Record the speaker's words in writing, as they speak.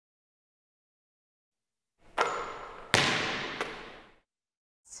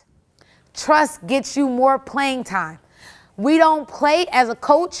Trust gets you more playing time. We don't play as a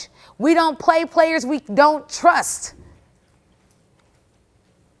coach. We don't play players we don't trust.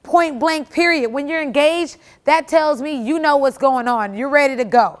 Point blank, period. When you're engaged, that tells me you know what's going on. You're ready to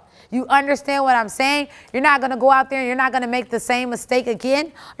go. You understand what I'm saying? You're not going to go out there and you're not going to make the same mistake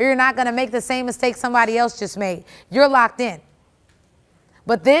again, or you're not going to make the same mistake somebody else just made. You're locked in.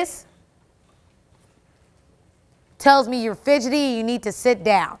 But this tells me you're fidgety, you need to sit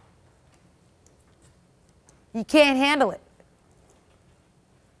down. You can't handle it.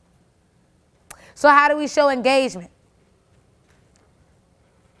 So how do we show engagement?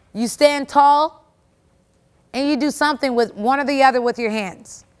 You stand tall and you do something with one or the other with your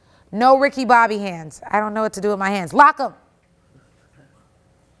hands. No Ricky Bobby hands. I don't know what to do with my hands. Lock them.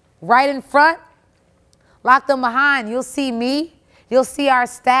 Right in front. Lock them behind. You'll see me. You'll see our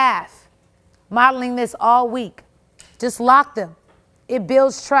staff modeling this all week. Just lock them. It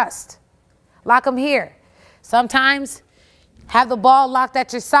builds trust. Lock them here. Sometimes have the ball locked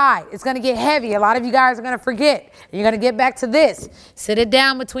at your side. It's going to get heavy. A lot of you guys are going to forget. You're going to get back to this. Sit it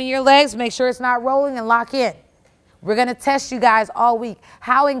down between your legs. Make sure it's not rolling and lock in. We're going to test you guys all week.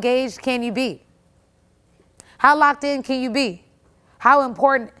 How engaged can you be? How locked in can you be? How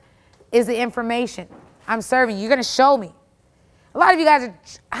important is the information I'm serving you? You're going to show me. A lot of you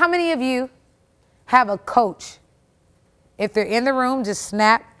guys how many of you have a coach? If they're in the room, just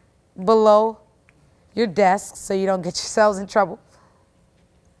snap below your desk so you don't get yourselves in trouble.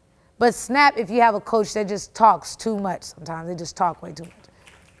 But snap if you have a coach that just talks too much sometimes. They just talk way too much.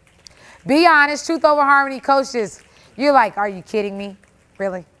 Be honest, Truth Over Harmony coaches, you're like, are you kidding me?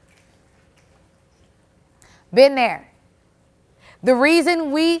 Really? Been there. The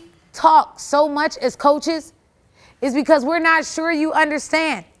reason we talk so much as coaches is because we're not sure you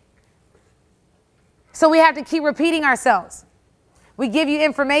understand. So we have to keep repeating ourselves. We give you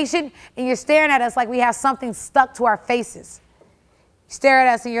information and you're staring at us like we have something stuck to our faces. You stare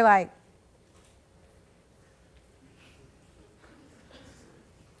at us and you're like,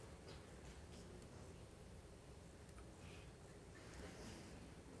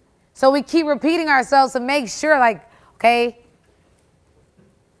 so we keep repeating ourselves to make sure, like, okay,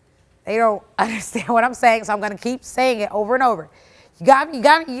 they don't understand what I'm saying, so I'm going to keep saying it over and over. You got me,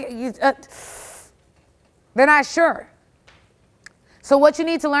 they're not sure. So what you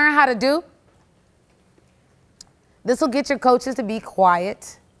need to learn how to do, this will get your coaches to be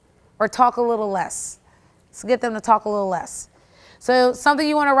quiet or talk a little less. So get them to talk a little less. So something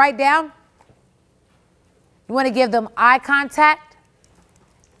you want to write down, you want to give them eye contact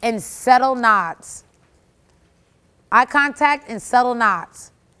and subtle nods. Eye contact and subtle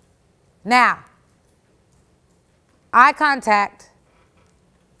nods. Now, eye contact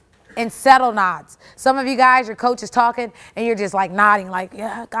and subtle nods. Some of you guys, your coach is talking and you're just like nodding like,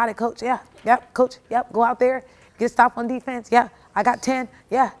 yeah, got it, coach. Yeah, yep, coach. Yep, go out there. Get a stop on defense. Yeah, I got 10.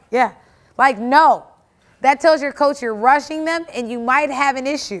 Yeah, yeah. Like, no. That tells your coach you're rushing them and you might have an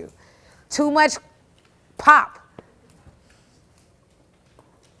issue. Too much pop.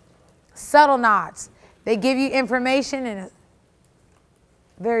 Subtle nods. They give you information in a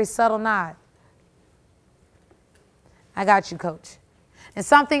very subtle nod. I got you, coach. And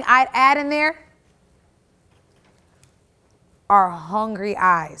something I'd add in there are hungry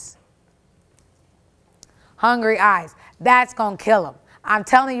eyes. Hungry eyes. That's going to kill them. I'm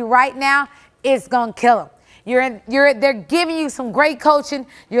telling you right now, it's going to kill them. They're giving you some great coaching.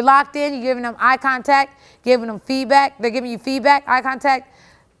 You're locked in. You're giving them eye contact, giving them feedback. They're giving you feedback, eye contact,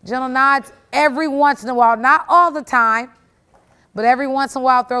 gentle nods every once in a while. Not all the time, but every once in a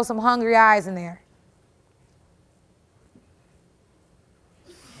while, throw some hungry eyes in there.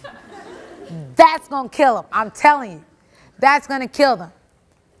 That's going to kill them. I'm telling you. That's going to kill them.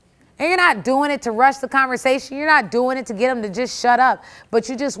 And you're not doing it to rush the conversation. You're not doing it to get them to just shut up. But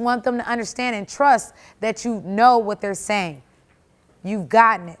you just want them to understand and trust that you know what they're saying. You've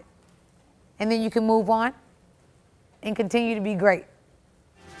gotten it. And then you can move on and continue to be great.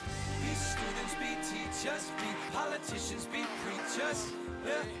 Be students, be teachers, be politicians, be preachers.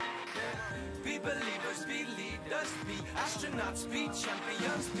 Yeah. Be believers, be leaders, be astronauts, be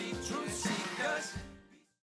champions, be truth seekers.